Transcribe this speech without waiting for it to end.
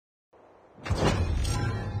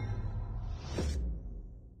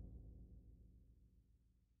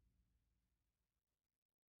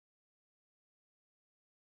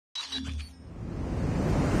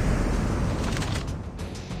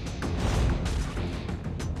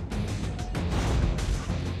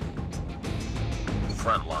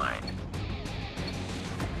Frontline.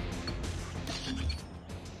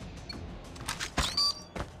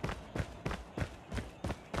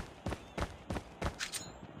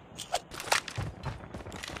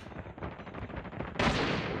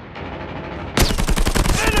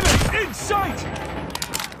 Enemy in sight!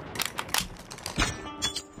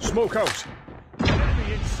 Smoke out.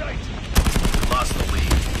 Enemy in sight! Lost the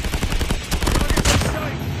lead. Target in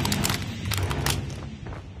sight!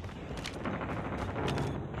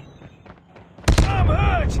 I'm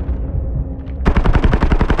hurt!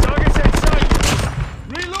 Target's in sight!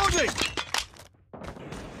 Reloading!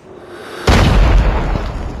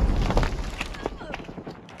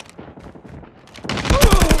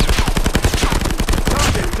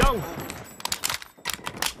 Target down!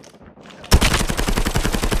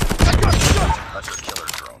 I got shot! Hunter-killer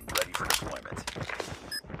drone ready for deployment.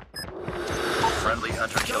 Friendly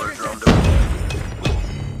hunter-killer drone deployed.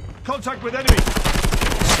 Contact with enemy!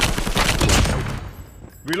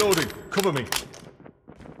 Reloading. Cover me.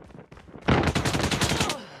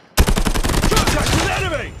 Contact with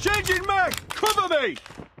enemy! Changing mag! Cover me!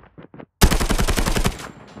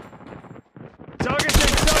 Target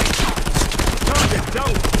in sight! Target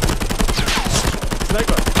down!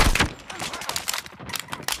 Sniper!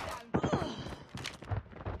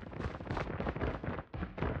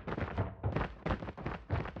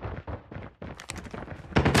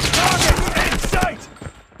 Target in sight!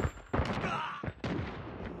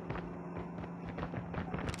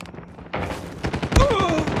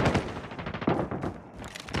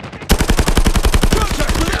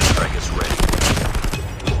 Contact with Airstrike is ready.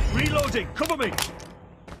 Reloading! Cover me!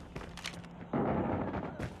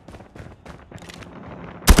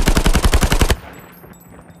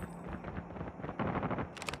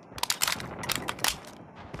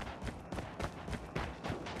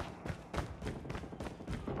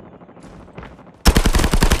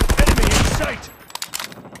 Enemy in sight!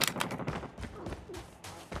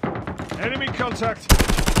 Enemy contact!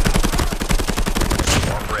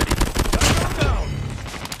 Swarm ready. Tango down!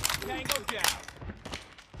 Tango down.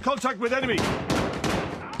 Contact with enemy!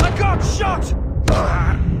 I got shot!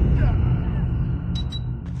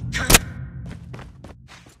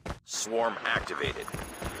 Swarm activated.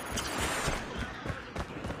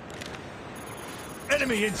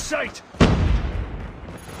 Enemy in sight!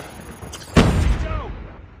 Down!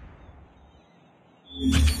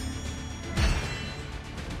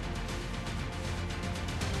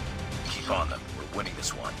 Keep on them. We're winning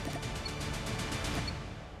this one.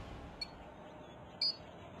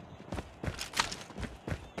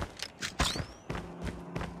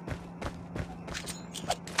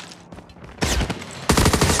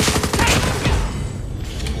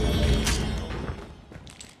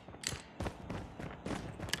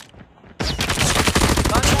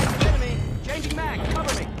 Contact with enemy. Changing mag.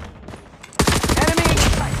 Cover me. Enemy in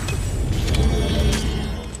sight.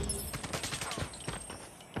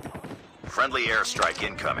 Friendly airstrike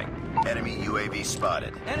incoming. Enemy UAV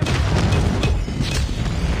spotted. Enemy.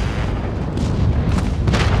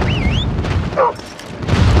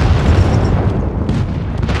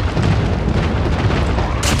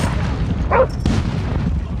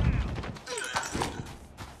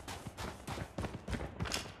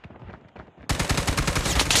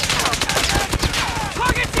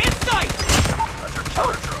 Target's in sight.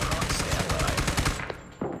 Hunter-killer drone on standby.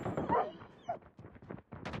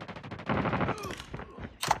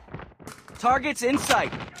 Target's in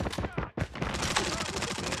sight.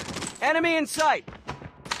 Enemy in sight.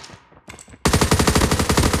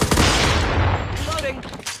 Reloading.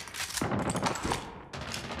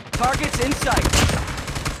 Target's in sight.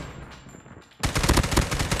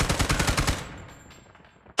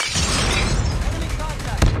 Enemy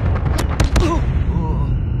contact.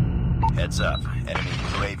 Heads up. Enemy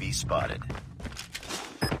UAV spotted.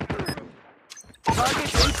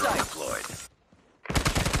 Target's in Drone sight. deployed.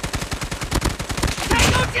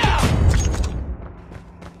 Tango down!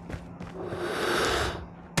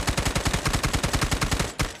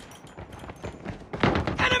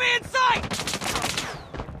 Enemy in sight!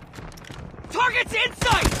 Target's in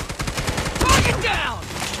sight! Target down!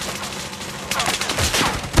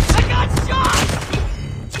 I got shot!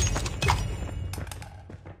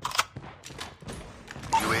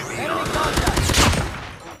 UAV Enemy on. contact!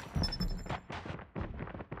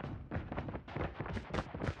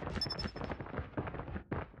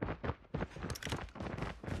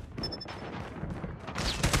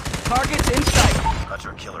 Target's in sight!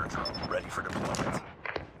 Hunter-killer drone ready for deployment.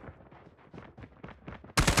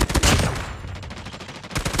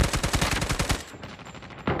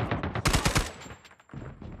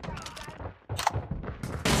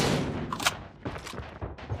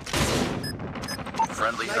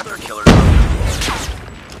 Friendly hunter killer.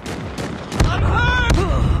 I'm hurt!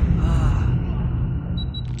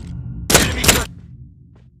 Enemy.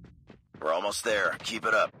 We're almost there. Keep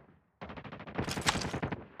it up.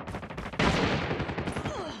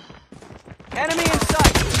 Enemy in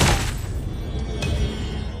sight!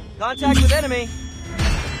 Contact with enemy!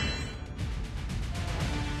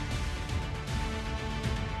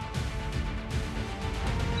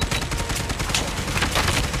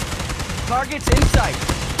 Targets in sight!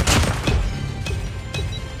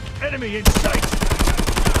 Enemy in sight!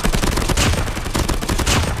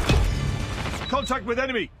 Contact with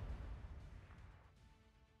enemy!